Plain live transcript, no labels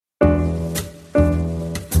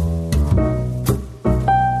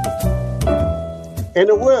In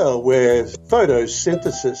a world where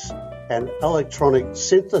photosynthesis and electronic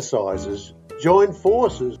synthesizers join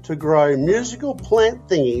forces to grow musical plant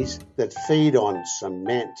thingies that feed on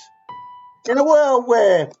cement. In a world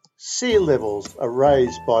where sea levels are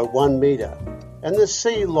raised by 1 metre and the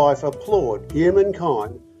sea life applaud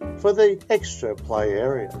humankind for the extra play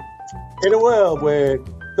area. In a world where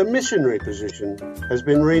the missionary position has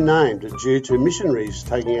been renamed due to missionaries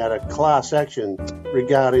taking out a class action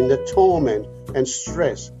regarding the torment and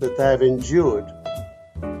stress that they have endured.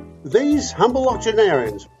 These humble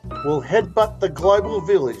octogenarians will headbutt the global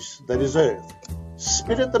village that is Earth,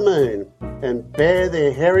 spit at the moon, and bare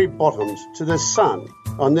their hairy bottoms to the sun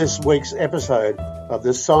on this week's episode of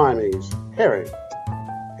the Siamese Herring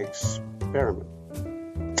Experiment.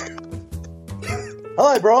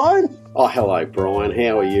 Hello, Brian. Oh, hello, Brian.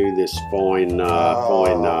 How are you this fine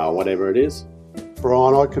whatever it is?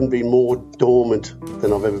 Brian, I couldn't be more dormant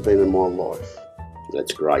than I've ever been in my life.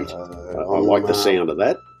 That's great. I like the sound of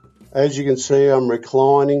that. As you can see, I'm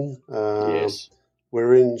reclining. Yes.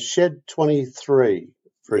 We're in shed 23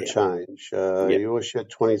 for a change. Your shed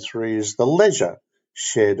 23 is the leisure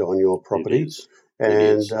shed on your property.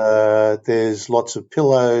 And there's lots of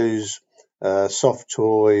pillows, soft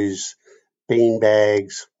toys, bean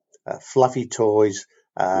bags, fluffy toys,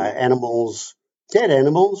 animals, dead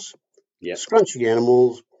animals, scrunchy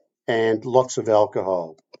animals, and lots of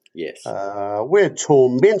alcohol. Yes. We're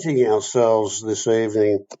tormenting ourselves this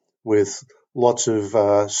evening with lots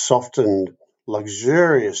of soft and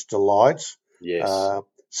luxurious delights. Yes.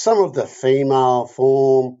 Some of the female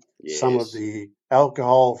form, some of the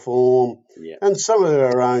alcohol form, and some of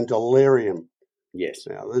our own delirium. Yes.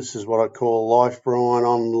 Now, this is what I call life, Brian.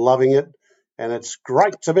 I'm loving it, and it's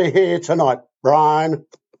great to be here tonight, Brian.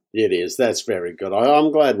 It is. That's very good.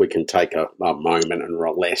 I'm glad we can take a moment and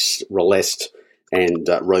relax and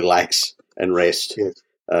relax and rest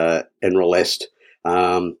and relax.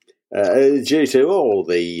 Due to all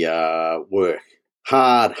the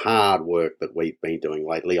hard work that we've been doing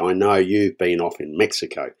lately. I know you've been off in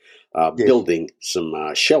Mexico building some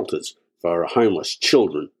shelters for homeless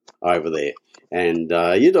children over there. And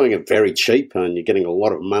you're doing it very cheap, and you're getting a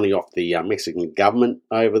lot of money off the Mexican government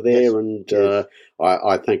over there.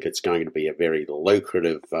 I think it's going to be a very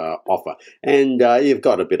lucrative offer. And you've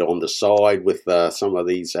got a bit on the side with some of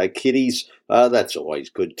these kiddies. That's always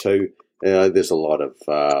good too. There's a lot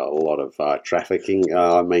of trafficking.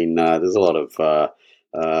 There's a lot of fun.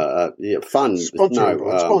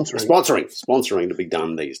 Sponsoring to be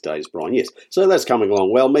done these days, Brian. Yes, so that's coming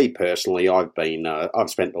along well. Me personally, I've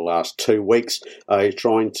spent the last 2 weeks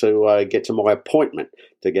trying to get to my appointment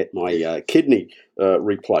to get my kidney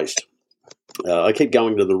replaced. I keep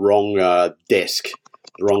going to the wrong desk,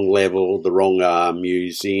 the wrong level, the wrong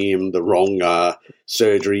museum, the wrong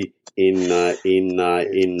surgery in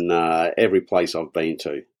every place I've been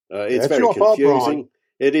to. It's very confusing.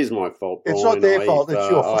 It is my fault, Brian. It's not their fault, it's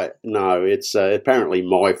your fault. No, it's apparently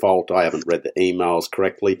my fault. I haven't read the emails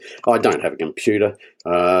correctly. I don't have a computer,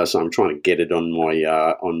 so I'm trying to get it on my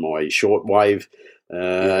shortwave.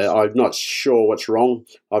 I'm not sure what's wrong.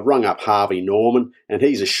 I've rung up Harvey Norman, and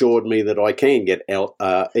he's assured me that I can get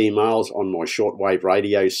emails on my shortwave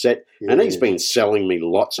radio set, and he's been selling me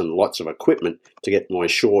lots and lots of equipment to get my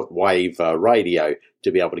shortwave radio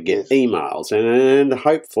to be able to get emails, and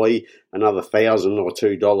hopefully another $1,000 or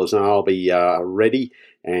 $2 and I'll be ready,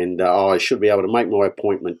 and I should be able to make my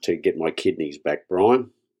appointment to get my kidneys back, Brian.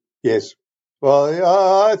 Yes.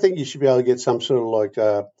 Well, I think you should be able to get some sort of like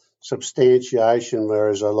substantiation,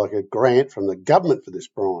 whereas like a grant from the government for this,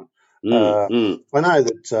 Brian. I know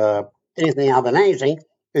that Anthony Albanese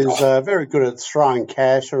is very good at throwing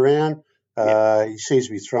cash around. He seems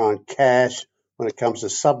to be throwing cash when it comes to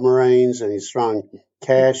submarines, and he's throwing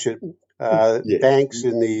cash at banks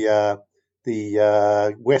in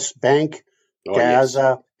the West Bank,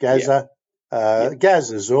 Gaza.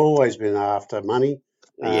 Gaza's always been after money.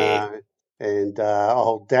 And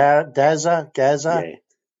old Gaza. Gaza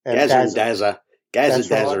and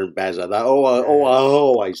Baza. They're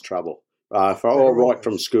always trouble. Right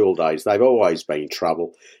from school days, they've always been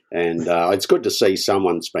trouble. And it's good to see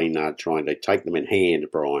someone's been trying to take them in hand,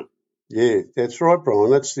 Brian. Yeah, that's right, Brian.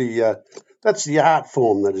 That's the art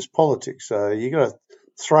form that is politics. You got to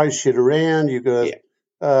throw shit around. You got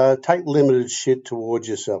to take limited shit towards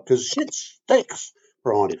yourself, because shit stinks,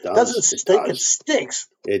 Brian. It doesn't stink. It sticks.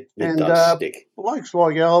 It does stick. Blokes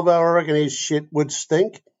like Albo, I reckon his shit would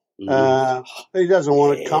stink. He doesn't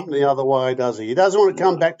want to come the other way, does he? He doesn't want to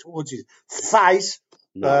come back towards his face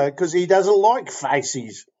because he doesn't like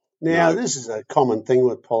faces. Now, this is a common thing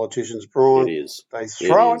with politicians, Brian. It is. They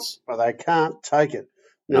throw it, but they can't take it.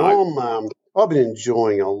 Now, I've been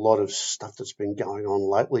enjoying a lot of stuff that's been going on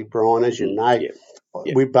lately, Brian. As you know,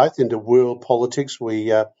 we're both into world politics.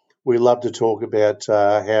 We love to talk about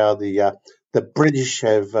how the British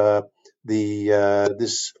have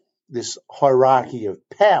this hierarchy of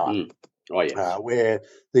power, where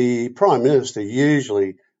the Prime Minister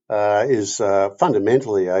usually is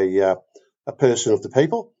fundamentally a person of the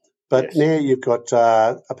people, but now you've got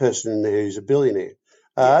a person in there who's a billionaire.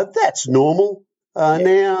 That's normal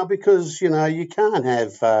now, because you can't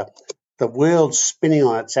have the world spinning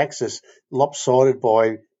on its axis lopsided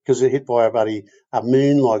because it hit by a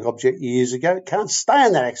moon-like object years ago. It can't stay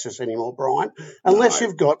on that axis anymore, Brian, unless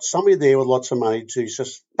you've got somebody there with lots of money to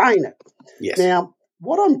sustain it. Yes. Now,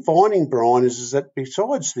 what I'm finding, Brian, is that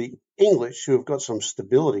besides the English, who have got some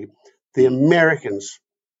stability, the Americans,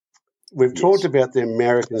 we've talked about the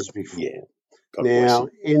Americans before. Yeah. Now,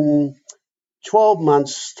 in 12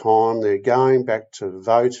 months' time, they're going back to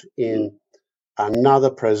vote in another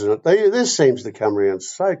president. This seems to come around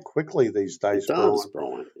so quickly these days, Brian.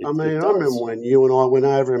 I remember when you and I went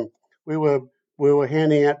over and we were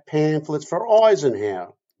handing out pamphlets for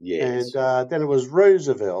Eisenhower. Yes. And then it was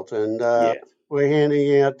Roosevelt, and we're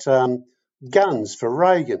handing out guns for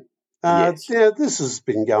Reagan. This has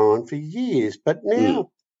been going on for years, but now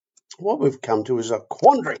what we've come to is a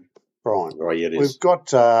quandary, Brian. Right, it is. We've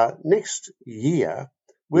got next year,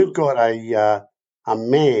 we've got a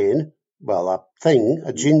man, a thing,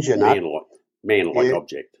 a ginger nut.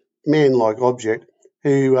 Man-like object,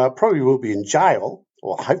 who probably will be in jail,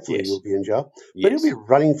 or hopefully he'll be in jail, but he'll be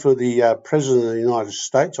running for the President of the United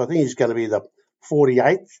States. I think he's going to be the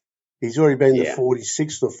 48th. He's already been the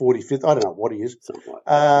 46th or 45th. I don't know what he is. Something like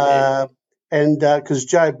that. And because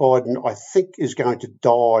Joe Biden, I think, is going to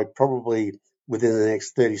die probably within the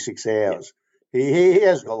next 36 hours. He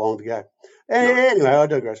hasn't got long to go. Anyway, I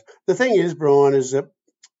digress. The thing is, Brian, is that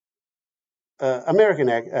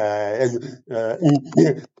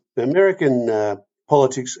American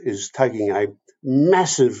politics is taking a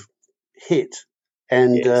massive hit.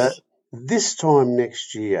 And this time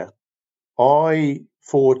next year, I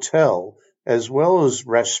foretell, as well as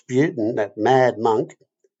Rasputin, that mad monk,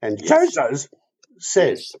 and Joseph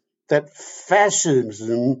says that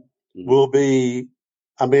fascism will be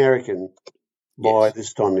American by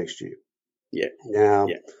this time next year. Now,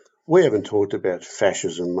 we haven't talked about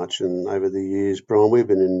fascism much over the years, Brian. We've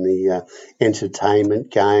been in the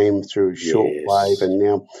entertainment game through shortwave and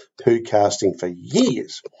now podcasting for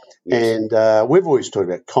years. And we've always talked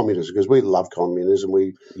about communism because we love communism.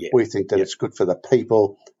 We think that it's good for the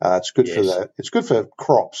people. It's good for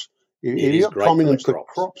crops. If you've got communism for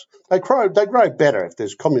crops, they grow better if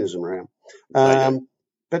there's communism around.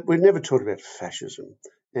 But we've never talked about fascism.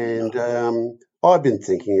 And I've been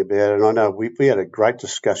thinking about it, and I know we had a great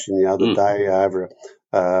discussion the other day over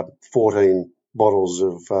 14 bottles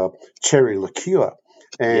of Cherry Liquer.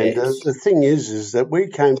 And the thing is that we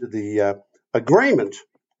came to the agreement,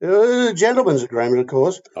 gentleman's agreement, of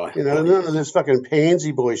course. None of this fucking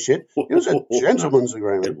pansy boy shit. It was a gentleman's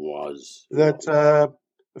agreement. It was. That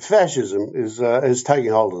fascism is taking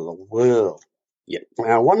hold of the world.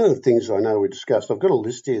 Now, one of the things I know we discussed, I've got a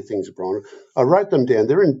list here of things, Brian. I wrote them down.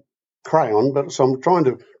 They're in crayon, so I'm trying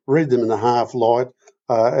to read them in the half light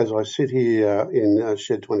as I sit here in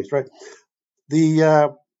Shed 23.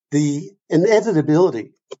 The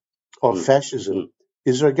inevitability of fascism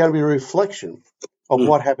is there going to be a reflection of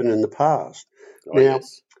what happened in the past.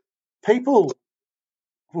 People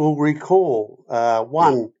will recall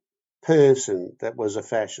one person that was a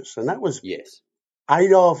fascist, and that was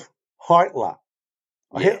Adolf Hitler.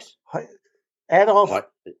 Adolf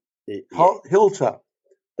Hitler.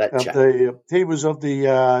 He was of the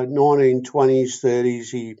 1920s, 30s.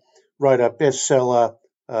 He wrote a bestseller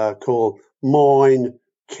called Mein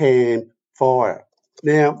Kampf Fire.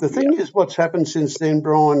 Now, the thing is, what's happened since then,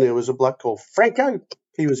 Brian, there was a bloke called Franco.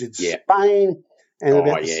 He was in Spain. And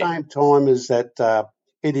about the same time as that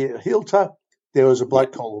idiot Hitler, there was a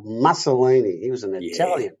bloke called Mussolini. He was an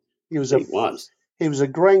Italian. He was a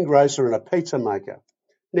greengrocer and a pizza maker.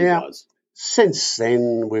 Now, since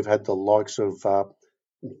then, we've had the likes of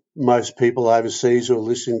most people overseas who are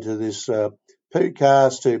listening to this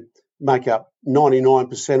podcast, who make up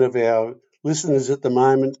 99% of our listeners at the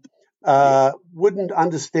moment, wouldn't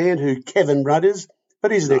understand who Kevin Rudd is,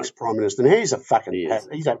 but he's an ex-prime minister, and he's a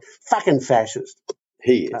fucking fascist.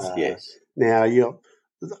 He is, Now,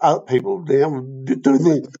 other people now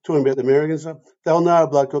talking about the Americans, they'll know a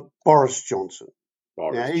bloke called Boris Johnson.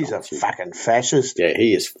 He's a fucking fascist. Yeah,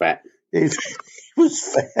 he is fat. He was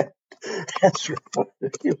fat. That's right.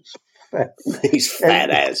 He was fat. He's fat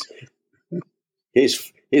as.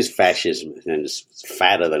 His fascism is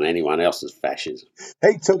fatter than anyone else's fascism.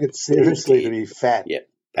 He took it seriously to be fat. Yeah.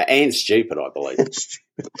 And stupid, I believe.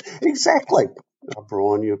 Exactly. Oh,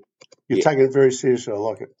 Brian, you're taking it very seriously. I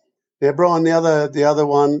like it. Now, Brian, the other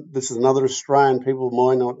one, this is another Australian people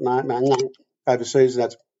might not know overseas, and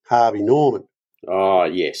that's Harvey Norman. Oh,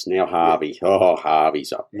 yes. Now Harvey. Yeah. Oh,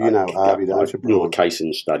 Harvey's up. You know Harvey, don't you, Brian? Case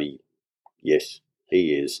in study. Yes,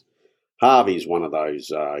 he is. Harvey's one of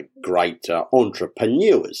those great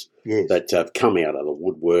entrepreneurs that have come out of the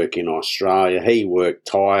woodwork in Australia. He worked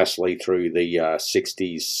tirelessly through the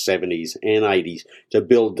 60s, 70s and 80s to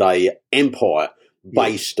build a empire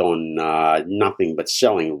based on nothing but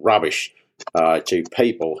selling rubbish to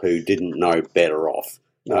people who didn't know better off.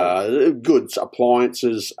 Goods,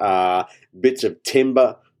 appliances, bits of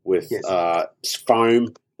timber with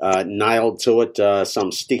foam nailed to it,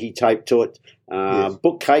 some sticky tape to it,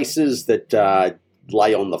 bookcases that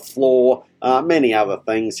lay on the floor, many other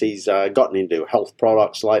things. He's gotten into health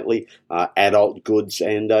products lately, adult goods,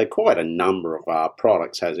 and quite a number of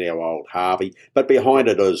products has our old Harvey. But behind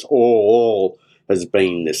it is all has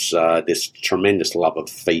been this tremendous love of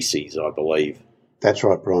feces, I believe. That's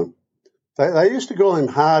right, Brian. They used to call him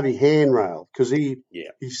Harvey Handrail because he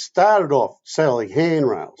started off selling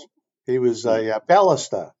handrails. He was a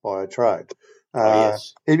ballaster by a trade.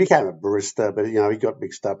 He became a barista, but, he got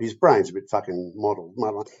mixed up. His brain's a bit fucking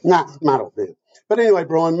muddled there. But anyway,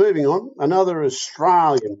 Brian, moving on. Another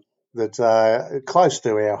Australian that's close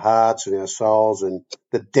to our hearts and our souls and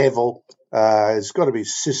the devil has got to be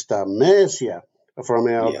Sister Mercia from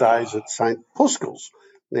our days at St. Pascal's.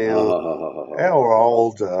 Now, our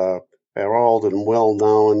old and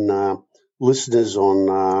well-known listeners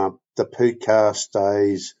on the podcast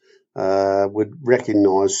days would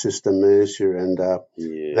recognise Sister Mercia and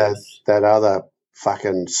that other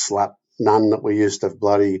fucking slut nun that we used to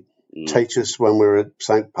bloody teach us when we were at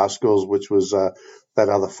St. Pascal's, which was that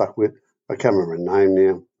other fuckwit. I can't remember her name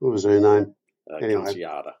now. What was her name? Anyway.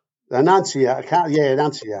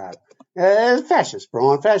 Annunciata. Fascist,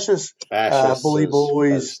 Brian. Fascist bully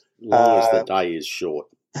boys. As long as the day is short.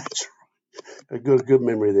 That's right. A good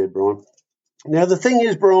memory there, Brian. Now, the thing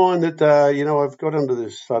is, Brian, that, I've got into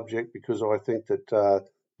this subject because I think that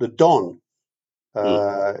the Don,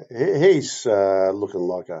 he's looking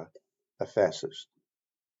like a fascist.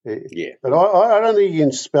 But I don't think you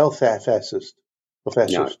can spell fascist or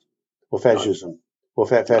fascist or fascism or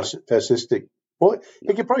fascistic. Well,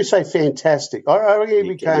 you could probably say fantastic. I reckon he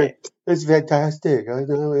became, it's fantastic. I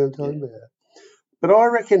know what I'm talking about. But I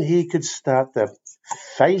reckon he could start the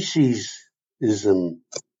Faecesism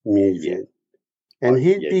movement. And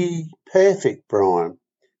he'd be perfect, Brian.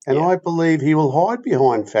 And I believe he will hide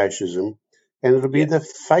behind fascism, and it'll be the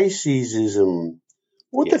Faecesism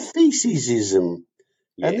or the Faecesism.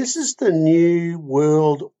 And this is the new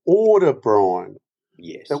world order, Brian,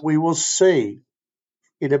 that we will see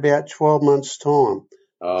in about 12 months' time.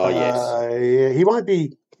 He won't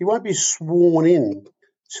be sworn in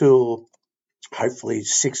till hopefully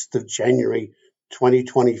 6th of January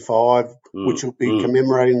 2025, which will be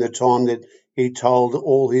commemorating the time that he told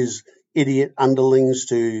all his idiot underlings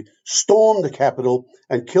to storm the Capitol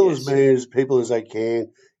and kill as many people as they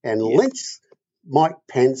can and lynch Mike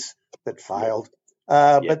Pence that failed.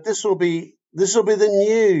 But this will be the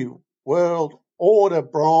new world order,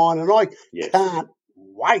 Brian, and I can't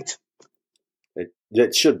wait.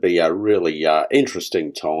 It should be a really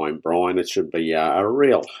interesting time, Brian. It should be a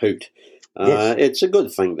real hoot. It's a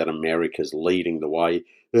good thing that America's leading the way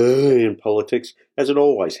in politics, as it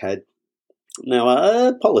always had.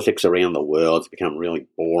 Now, politics around the world has become really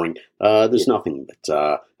boring. There's nothing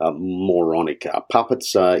but moronic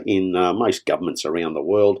puppets in most governments around the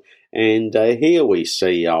world. And here we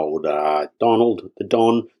see old Donald, the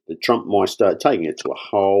Don, the Trumpmeister, taking it to a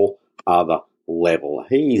whole other level.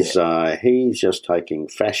 He's just taking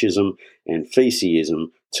fascism and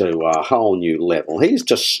Faecesism to a whole new level. He's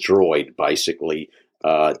destroyed, basically,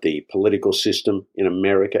 the political system in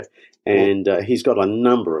America. And he's got a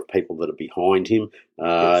number of people that are behind him.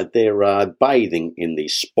 They're bathing in the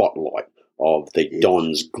spotlight of the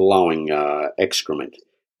Don's glowing excrement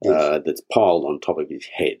that's piled on top of his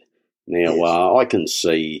head. Now, I can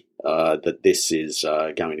see that this is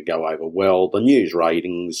going to go over well. The news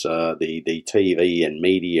ratings, the TV and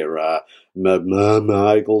media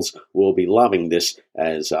moguls will be loving this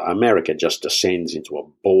as America just descends into a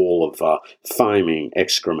ball of foaming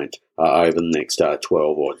excrement over the next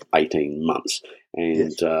 12 or 18 months.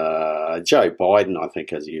 And Joe Biden, I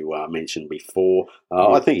think, as you mentioned before,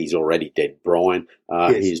 I think he's already dead, Brian.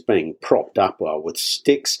 He's being propped up with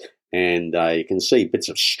sticks and you can see bits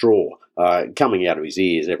of straw coming out of his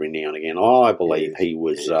ears every now and again. I believe he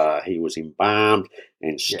was embalmed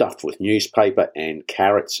and stuffed with newspaper and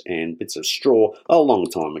carrots and bits of straw a long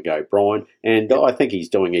time ago, Brian. And I think he's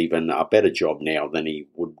doing even a better job now than he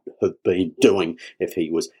would have been doing if he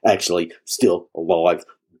was actually still alive,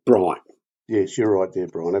 Brian. Yes, you're right there,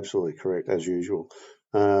 Brian. Absolutely correct, as usual.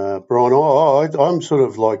 Brian, I'm sort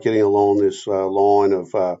of like getting along this line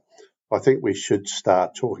of I think we should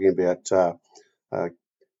start talking about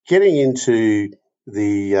getting into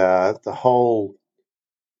the whole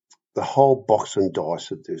box and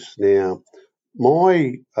dice of this. Now,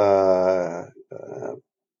 my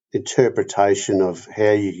interpretation of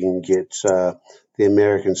how you can get the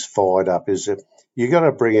Americans fired up is that you got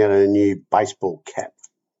to bring out a new baseball cap.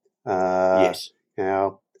 Yes.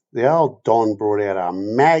 Now, the old Don brought out a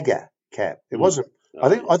MAGA cap. It wasn't. I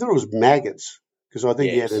thought it was maggots because I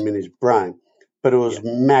think he had them in his brain, but it was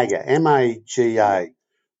MAGA, MAGA,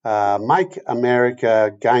 Make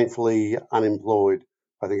America Gainfully Unemployed.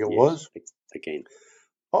 I think it was. Again.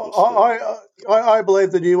 I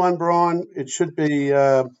believe the new one, Brian. It should be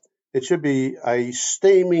a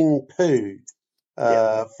steaming poo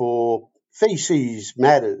for feces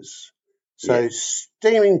matters. So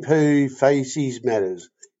steaming poo, feces matters.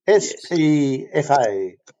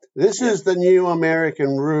 SPFA. This is the new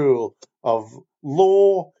American rule of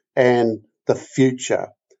law and the future.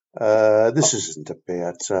 This isn't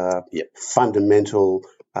about fundamental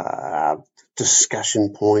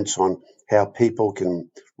discussion points on how people can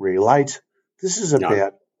relate. This is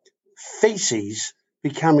about feces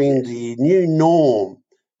becoming the new norm.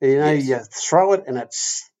 You know, you throw it and it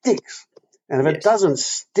sticks. And if it doesn't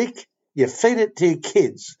stick, you feed it to your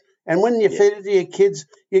kids. And when you feed it to your kids,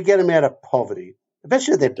 you get them out of poverty,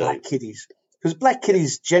 especially they're black kitties, because black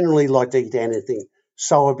kitties generally like to eat anything,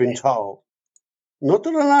 so I've been told. Not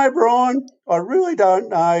that I know, Brian. I really don't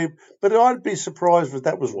know, but I'd be surprised if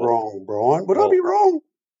that was wrong, Brian. Would I be wrong?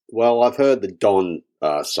 Well, I've heard the Don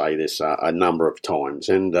say this a number of times,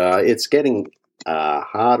 and it's getting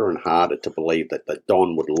harder and harder to believe that the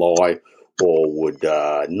Don would lie or would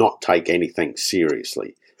not take anything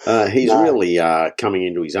seriously. He's really coming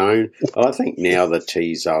into his own. I think now that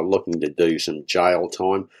he's looking to do some jail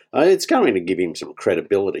time, it's going to give him some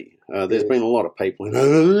credibility. There's been a lot of people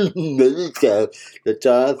that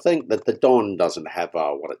think that the Don doesn't have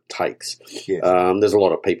what it takes. Yes. There's a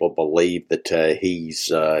lot of people believe that he's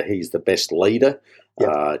the best leader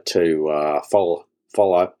to follow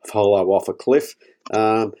off a cliff.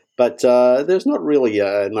 But there's not really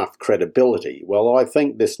enough credibility. Well, I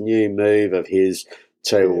think this new move of his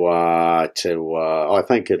I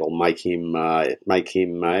think it'll make him,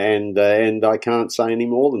 and I can't say any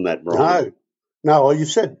more than that, Brian. No. Well, you've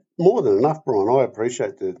said more than enough, Brian. I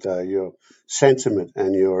appreciate that your sentiment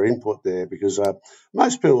and your input there, because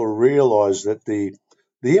most people realise that the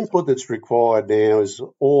input that's required now is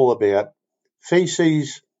all about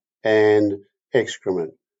feces and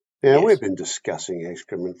excrement. Now, we've been discussing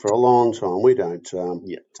excrement for a long time. We don't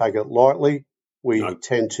take it lightly. We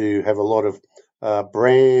tend to have a lot of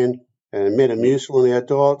bran and Metamucil in our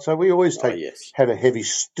diet, so we always have a heavy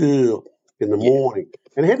stool in the morning.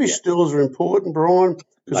 And heavy stools are important, Brian,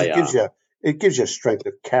 because it gives you strength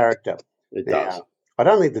of character. It does. I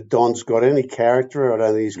don't think the Don's got any character. I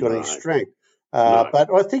don't think he's got any strength. But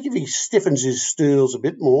I think if he stiffens his stools a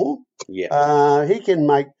bit more, he can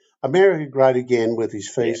make America great again with his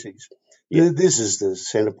feces. This is the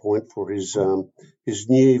centre point for his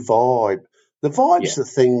new vibe. The vibe's the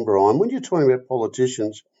thing, Brian. When you're talking about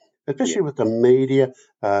politicians, especially with the media,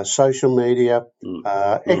 social media,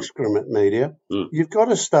 excrement media, you've got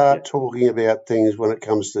to start talking about things when it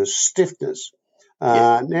comes to stiffness.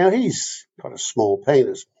 Now, he's got a small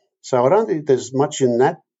penis, so I don't think there's much in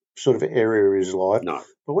that sort of area of his life. No.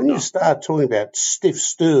 But when you start talking about stiff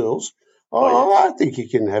stools, I think you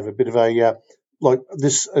can have a bit of a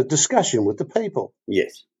discussion with the people.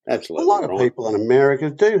 Yes, absolutely. A lot of people in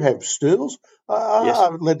America do have stools.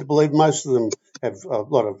 I'm led to believe most of them have a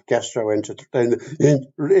lot of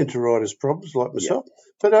gastroenteritis problems like myself.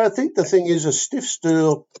 But I think the thing is a stiff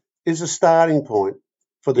stool is a starting point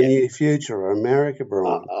for the near future of America,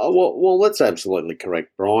 Brian. Well, that's absolutely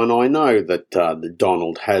correct, Brian. I know that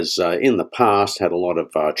Donald has in the past had a lot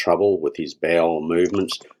of trouble with his bowel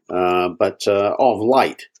movements, but of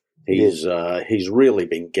late he's really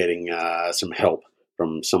been getting some help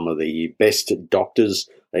from some of the best doctors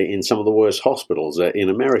in some of the worst hospitals in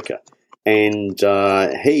America. And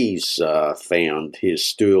he's found his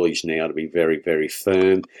stoolage now to be very, very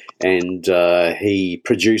firm, and he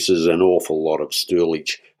produces an awful lot of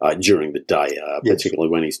stoolage during the day, particularly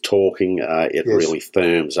when he's talking. It really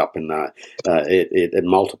firms up and it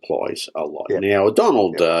multiplies a lot. Yep. Now,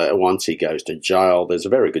 Donald, once he goes to jail, there's a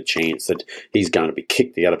very good chance that he's going to be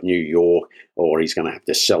kicked out of New York, or he's going to have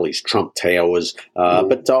to sell his Trump Towers.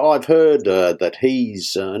 But I've heard that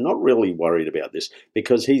he's not really worried about this,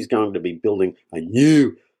 because he's going to be building a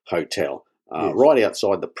new hotel right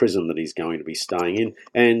outside the prison that he's going to be staying in.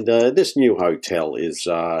 And this new hotel is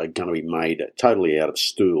going to be made totally out of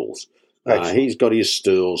stools. He's got his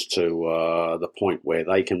stools to the point where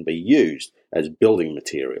they can be used as building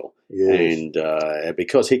material. And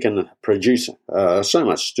because he can produce so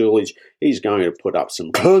much stoolage, he's going to put up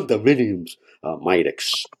some condominiums made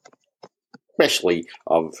especially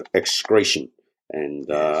of excretion. And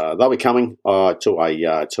they'll be coming to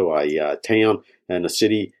a town and a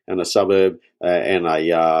city and a suburb and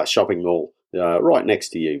a shopping mall right next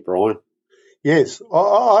to you, Brian. Yes,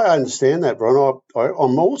 I understand that, Brian.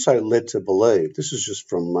 I'm also led to believe, this is just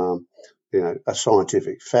from a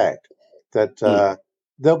scientific fact, that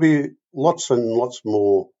there'll be lots and lots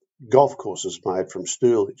more golf courses made from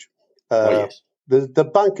stoolage.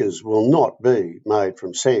 The bunkers will not be made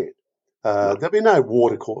from sand. There'll be no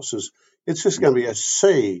water courses. It's just going to be a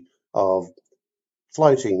sea of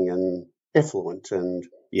floating and effluent, and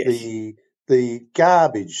the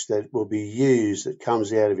garbage that will be used that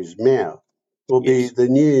comes out of his mouth will be the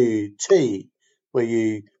new tea, where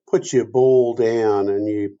you put your ball down and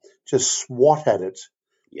you just swat at it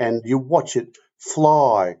and you watch it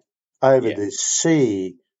fly over this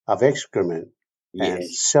sea of excrement and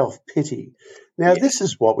self-pity. Now, this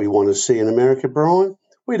is what we want to see in America, Brian.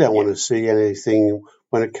 We don't want to see anything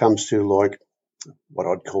when it comes to, like, what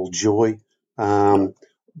I'd call joy.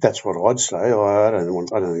 That's what I'd say. I don't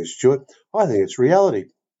think it's joy. I think it's reality.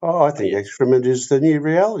 I think excrement is the new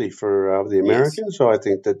reality for the Americans. I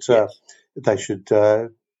think that they should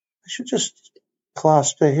just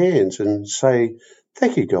clasp their hands and say,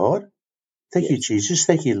 "Thank you, God. Thank you, Jesus.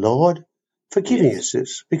 Thank you, Lord, for giving us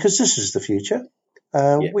this, because this is the future.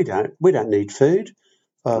 We don't need food.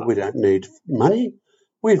 We don't need money.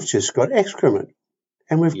 We've just got excrement,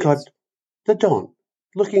 and we've got the Don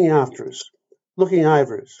looking after us, looking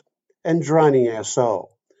over us, and draining our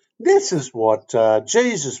soul. This is what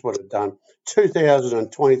Jesus would have done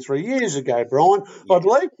 2,023 years ago, Brian, I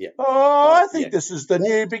believe. I think this is the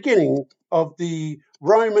new beginning of the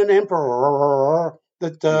Roman emperor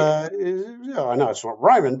that I know it's not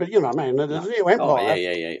Roman, but you know what I mean, the new empire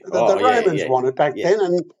that the Romans wanted back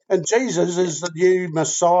then, and Jesus is the new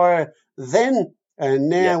Messiah then, and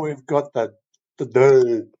now we've got the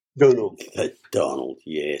Donald. The Donald,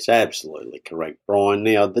 yes, absolutely correct, Brian.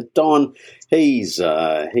 Now, the Don, he's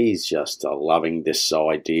just loving this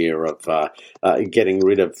idea of getting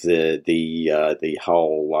rid of the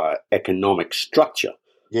whole economic structure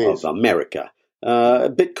of America.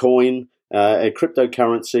 Bitcoin,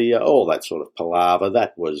 cryptocurrency, all that sort of palaver.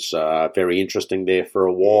 That was very interesting there for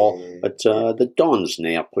a while. But the Don's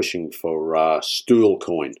now pushing for stool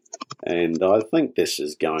coin, and I think this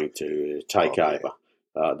is going to take over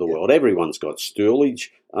the world. Everyone's got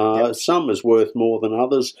stoolage. Some is worth more than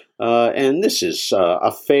others, and this is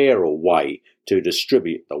a fairer way to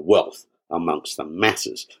distribute the wealth amongst the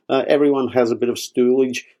masses. Everyone has a bit of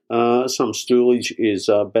stoolage. Some stoolage is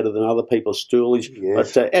better than other people's stoolage,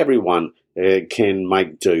 but everyone can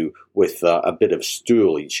make do with a bit of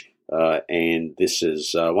stoolage. And this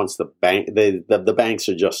is once the banks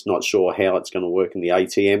are just not sure how it's going to work in the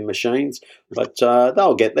ATM machines, but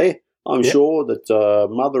they'll get there. I'm sure that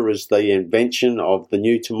mother is the invention of the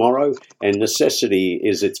new tomorrow, and necessity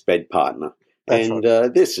is its bed partner.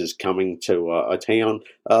 This is coming to a town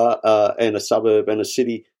and a suburb and a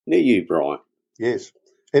city near you, Brian. Yes,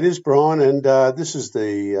 it is, Brian, and this is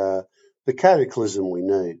the cataclysm we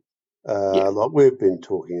need. Like we've been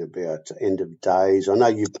talking about end of days. I know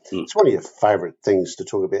it's one of your favourite things to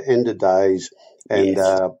talk about, end of days, and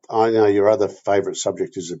I know your other favourite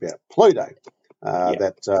subject is about Pluto.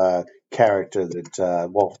 That character that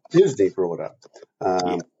Walt Disney brought up.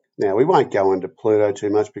 Now, we won't go into Pluto too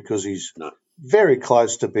much because he's very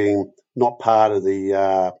close to being not part of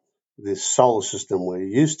the solar system we're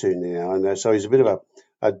used to now, and so he's a bit of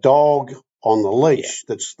a dog on the leash.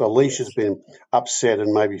 That's the leash has been upset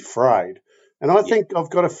and maybe frayed. And I think I've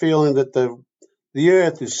got a feeling that the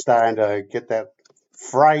Earth is starting to get that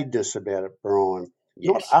frayedness about it, Brian.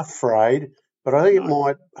 Not afraid, but I think it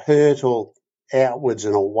might hurtle outwards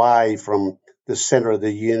and away from the centre of the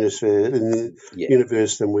universe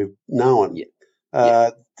than we've known.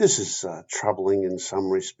 This is troubling in some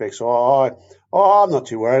respects. I'm not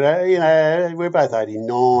too worried. We're both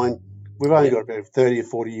 89. We've only got about 30 or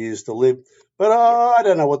 40 years to live. But I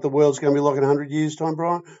don't know what the world's going to be like in 100 years' time,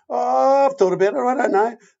 Brian. I've thought about it. I don't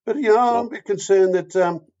know. But, I'm a bit concerned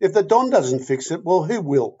that if the Don doesn't fix it, well, who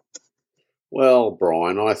will? Well,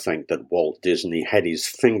 Brian, I think that Walt Disney had his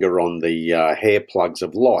finger on the hair plugs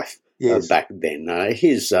of life back then.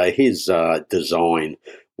 His design,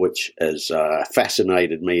 which has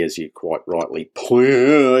fascinated me, as you quite rightly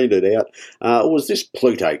pointed out, was this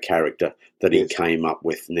Pluto character that he came up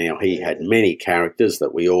with. Now, he had many characters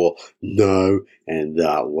that we all know and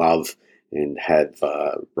love and have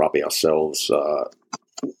rub ourselves.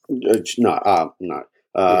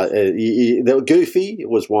 Goofy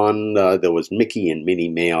was one. There was Mickey and Minnie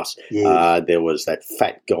Mouse. Yes. There was that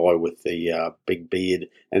fat guy with the big beard,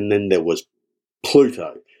 and then there was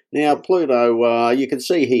Pluto. Now, Pluto, you can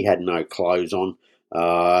see he had no clothes on.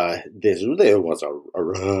 There was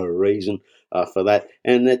a reason for that,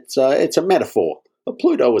 and it's a metaphor.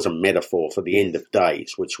 Pluto was a metaphor for the end of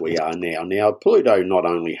days, which we are now. Now, Pluto not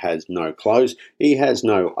only has no clothes, he has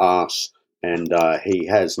no arse, and he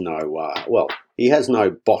has no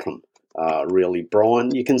bottom. Really,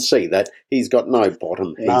 Brian, you can see that he's got no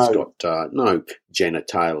bottom. He's got no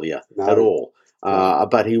genitalia at all.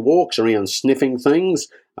 But he walks around sniffing things,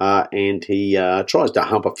 and he tries to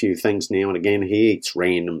hump a few things now and again. He eats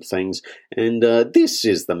random things, and this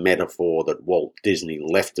is the metaphor that Walt Disney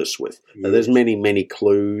left us with. There's many, many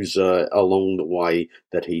clues along the way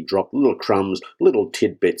that he dropped, little crumbs, little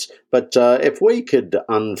tidbits. But if we could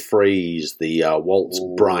unfreeze the Walt's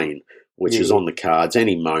brain, which is on the cards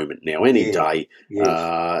any moment now, any day,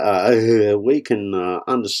 we can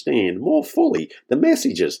understand more fully the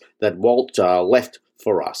messages that Walt left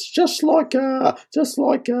for us, just like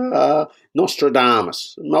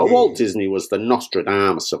Nostradamus. Walt Disney was the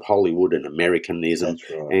Nostradamus of Hollywood and Americanism,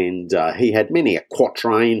 and he had many a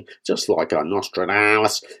quatrain, just like a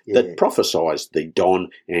Nostradamus, that prophesied the Don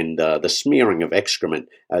and the smearing of excrement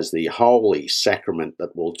as the holy sacrament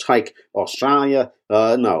that will take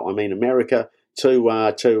America to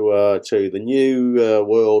the new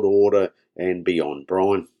world order and beyond,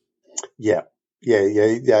 Brian. Yeah.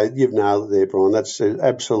 You've nailed it there, Brian. That's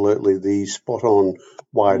absolutely the spot-on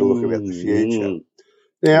way to look about the future.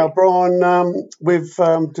 Now, Brian, we've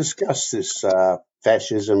discussed this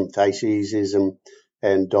fascism, Faecesism,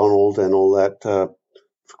 and Donald and all that for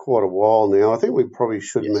quite a while now. I think we probably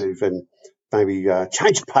should move and maybe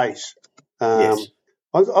change pace. I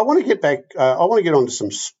want to get back. I want to get on to some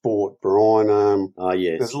sport, Brian.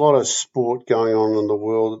 There's a lot of sport going on in the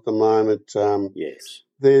world at the moment.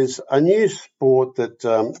 There's a new sport that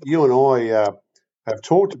you and I have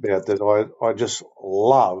talked about that I just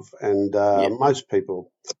love, and most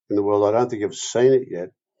people in the world I don't think have seen it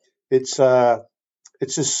yet. It's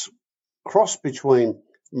this cross between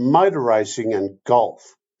motor racing and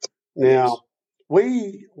golf. Now,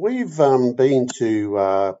 we've been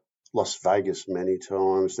to Las Vegas many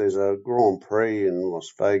times. There's a Grand Prix in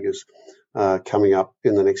Las Vegas coming up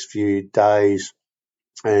in the next few days,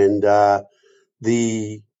 and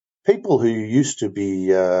the people who used to be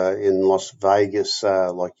in Las Vegas,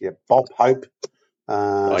 like Bob Hope,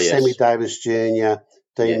 Sammy Davis Jr.,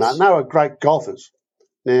 Dean Martin, they were great golfers.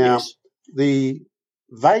 Now, the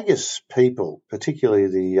Vegas people, particularly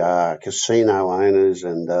the casino owners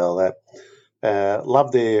and all that,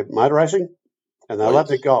 love their motor racing and they love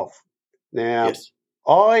their golf. Now,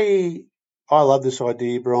 I love this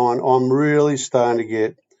idea, Brian. I'm really starting to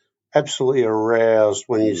get absolutely aroused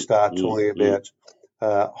when you start talking about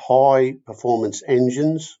high performance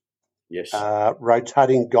engines,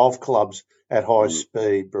 rotating golf clubs at high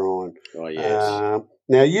speed, Brian.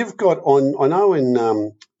 Now you've got on. I know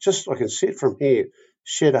in just I can see it from here.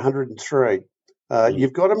 Shed 103.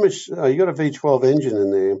 You've got a V12 engine in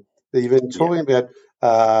there that you've been talking about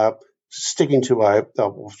sticking to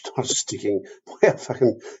not sticking. How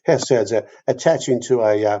sad is that? Attaching to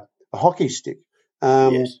a hockey stick.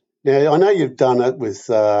 Now, I know you've done it with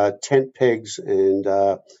tent pegs and,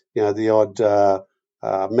 the odd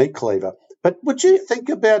meat cleaver. But would you think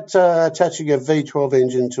about attaching a V12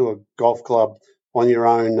 engine to a golf club on your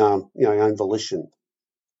own, own volition?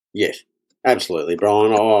 Yes, absolutely,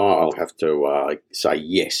 Brian. I'll have to say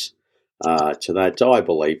yes to that. I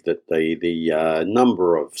believe that the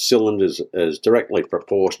number of cylinders is directly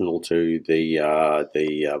proportional to the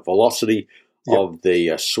velocity of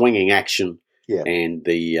the swinging action. And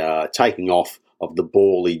the taking off of the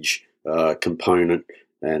ballage component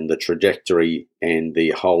and the trajectory and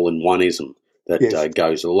the hole-in-oneism that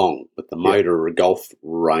goes along with the motor golf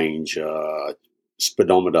range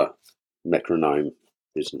speedometer metronome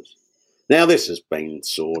business. Now, this has been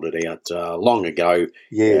sorted out long ago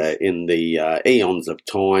in the eons of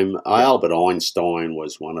time. Albert Einstein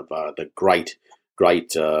was one of the great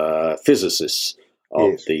physicists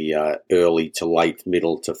of the early to late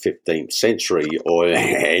middle to 15th century,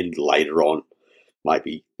 and later on,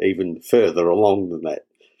 maybe even further along than that.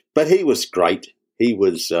 But he was great. He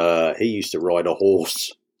used to ride a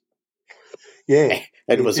horse. Yeah.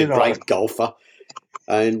 And was a great golfer.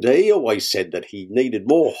 And he always said that he needed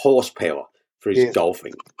more horsepower for his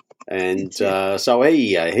golfing. And so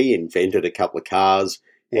he invented a couple of cars,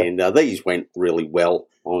 and these went really well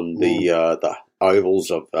on the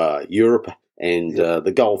ovals of Europe, and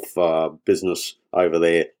the golf business over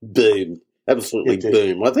there boomed, absolutely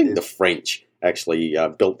boomed. I think the French actually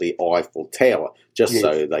built the Eiffel Tower just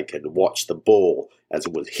so they could watch the ball as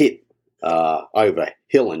it was hit over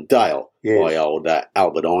hill and dale by old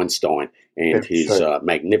Albert Einstein and his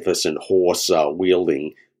magnificent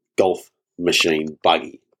horse-wielding golf machine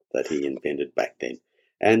buggy that he invented back then.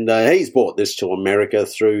 And he's brought this to America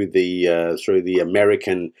through the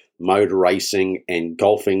American Motor Racing and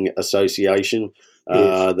Golfing Association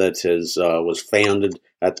that was founded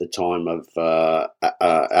at the time of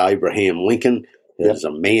Abraham Lincoln. Is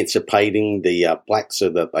emancipating the blacks so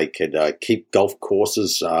that they could keep golf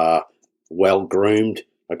courses well groomed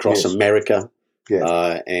across America.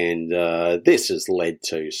 And this has led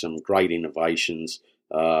to some great innovations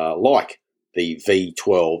like the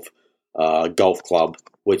V12 golf club,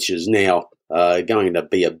 which is now going to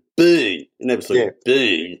be a boon, an absolute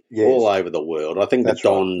boon all over the world. I think the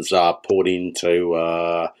Dons are put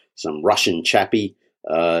into some Russian chappie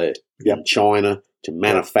in China to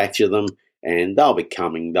manufacture them, and they'll be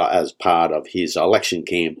coming as part of his election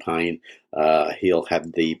campaign. He'll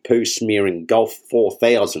have the poo smearing Golf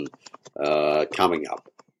 4000 coming up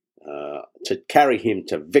to carry him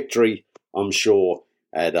to victory, I'm sure,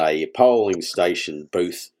 at a polling station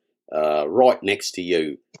booth right next to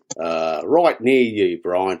you, right near you,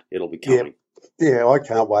 Brian. It'll be coming. Yeah, I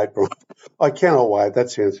can't wait, Brian. I cannot wait. That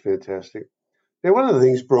sounds fantastic. Now, one of the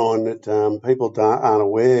things, Brian, that people aren't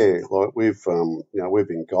aware, like we've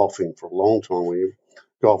been golfing for a long time. We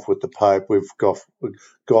golf with the Pope. We've golfed with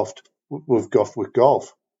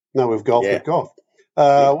golf. No, we've golfed with golf.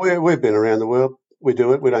 We've been around the world. We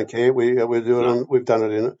do it. We don't care. We do it. We've done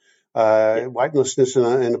it in weightlessness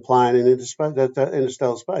in a plane in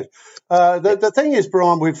interstellar space. The thing is,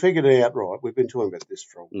 Brian, we've figured it out, right? We've been talking about this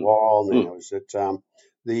for a while now. Is that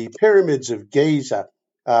the pyramids of Giza?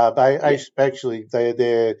 Actually,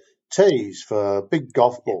 they're tees for big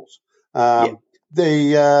golf balls.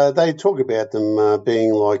 They talk about them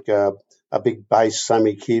being like a big base, so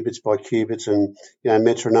many cubits by cubits, and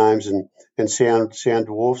metronomes and sound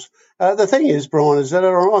dwarfs. The thing is, Brian, is that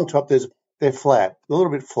on top they're flat, a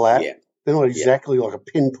little bit flat. Yeah. They're not exactly like a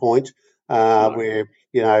pinpoint where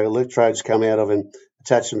electrodes come out of and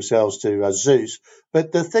attach themselves to Zeus.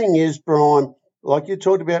 But the thing is, Brian, like you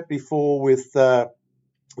talked about before with the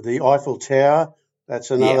Eiffel Tower, that's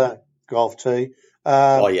another golf tee.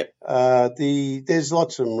 There's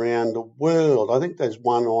lots of them around the world. I think there's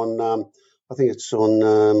one on, I think it's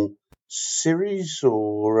on Ceres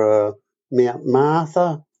or Mount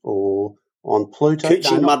Martha or on Pluto.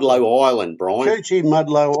 Mudlow Island, Brian.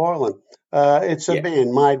 Mudlow Island. It's a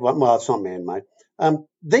man-made one. Well, it's not man-made.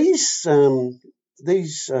 These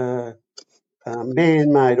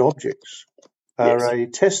man-made objects are a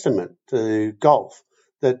testament to golf.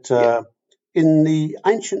 That in the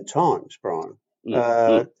ancient times, Brian,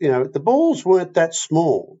 the balls weren't that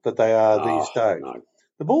small that they are these days. No.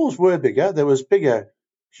 The balls were bigger. There was bigger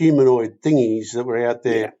humanoid thingies that were out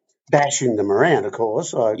there bashing them around, of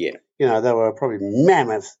course. They were probably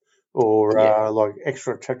mammoth or like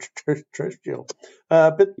extraterrestrial.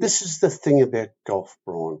 But this is the thing about golf,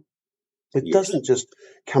 Brian. It doesn't just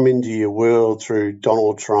come into your world through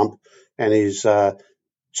Donald Trump and his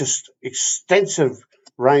just extensive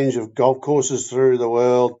range of golf courses through the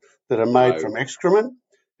world that are made from excrement.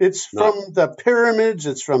 It's from the pyramids.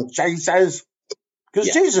 It's from Jesus.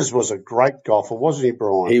 Because Jesus was a great golfer, wasn't he,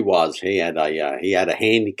 Brian? He was. He had a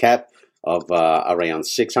handicap of around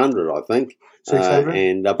 600, I think.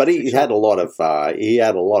 600. But he had a lot of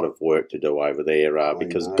work to do over there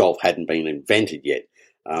because golf hadn't been invented yet.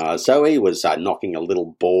 So he was knocking a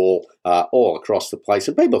little ball all across the place,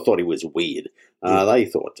 and people thought he was weird. They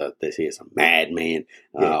thought that here's a madman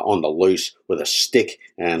on the loose with a stick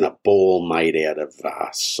and a ball made out of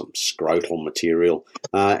some scrotal material,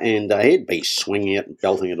 and he'd be swinging it and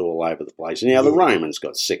belting it all over the place. Now, the Romans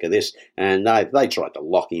got sick of this, and they tried to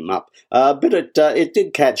lock him up, but it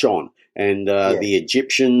did catch on, and the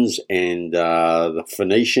Egyptians and the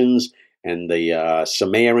Phoenicians and the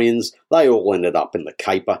Sumerians, they all ended up in the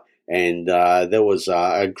Caper, and there was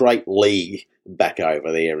a great league back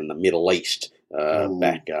over there in the Middle East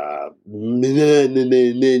back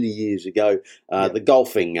many years ago. The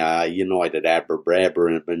golfing United Arab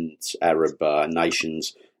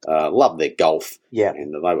nations loved their golf,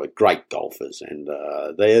 and they were great golfers, and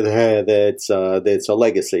that's a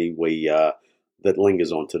legacy that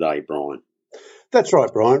lingers on today, Brian. That's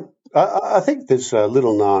right, Brian. I think there's a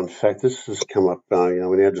little known fact. This has come up, in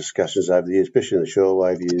our discussions over the years, especially in the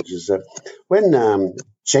shortwave years, is that when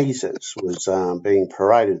Jesus was being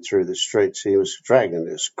paraded through the streets, he was dragging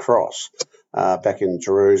this cross back in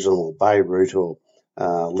Jerusalem or Beirut or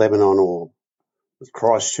Lebanon or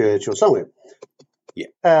Christchurch or somewhere.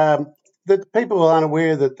 That people are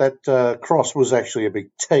unaware that cross was actually a big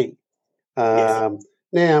T.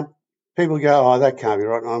 Now, people go, oh, that can't be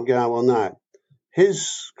right. And I'm going, well, no.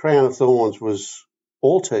 His crown of thorns was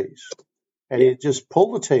all T's, and he'd just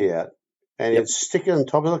pull the T out, and he'd stick it on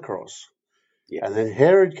top of the cross. And then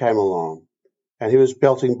Herod came along, and he was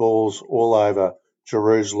belting balls all over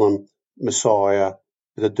Jerusalem, Messiah,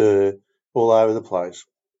 all over the place.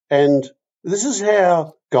 And this is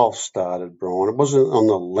how golf started, Brian. It wasn't on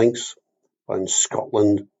the links in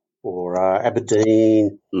Scotland or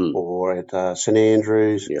Aberdeen or at St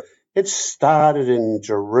Andrews. It started in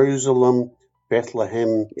Jerusalem,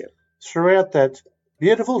 Bethlehem, throughout that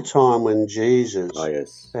beautiful time when Jesus,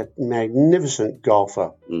 that magnificent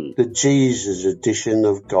golfer, the Jesus edition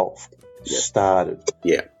of golf, started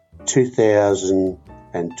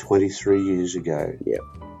 2023 years ago.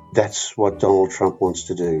 That's what Donald Trump wants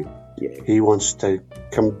to do. He wants to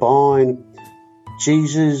combine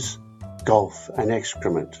Jesus, golf and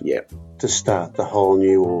excrement to start the whole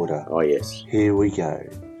new order. Here we go.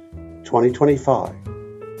 2025.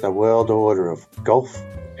 The world order of golf,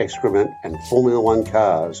 excrement, and Formula One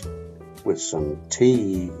cars with some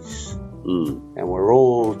teas. And we're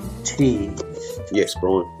all teased. Yes,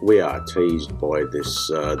 Brian, we are teased by this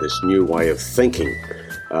new way of thinking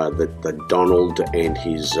that Donald and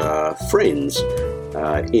his friends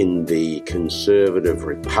in the conservative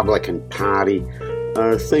Republican Party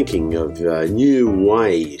are thinking of new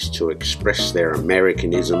ways to express their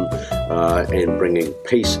Americanism and bringing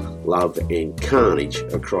peace, love and carnage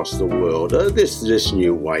across the world. This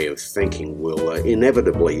new way of thinking will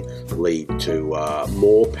inevitably lead to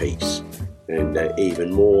more peace and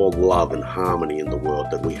even more love and harmony in the world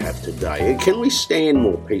that we have today. Can we stand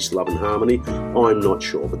more peace, love and harmony? I'm not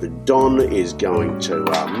sure, but the Don is going to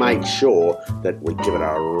make sure that we give it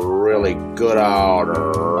a really good old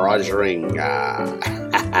rosering.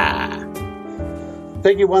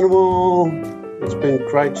 Thank you, wonderful. It's been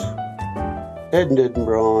great. Ed and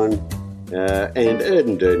Brian. And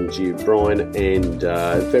Ed to you, Brian, and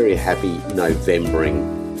very happy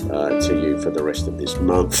Novembering to you for the rest of this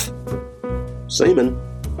month. Seaman.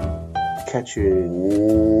 Cashews.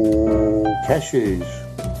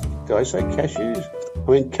 Did I say cashews? I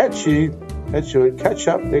mean cashew. That's right. Catch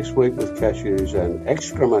up next week with cashews and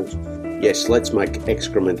excrement. Yes, let's make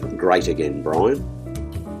excrement great again, Brian.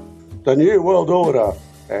 The new world order.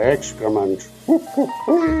 Excrement.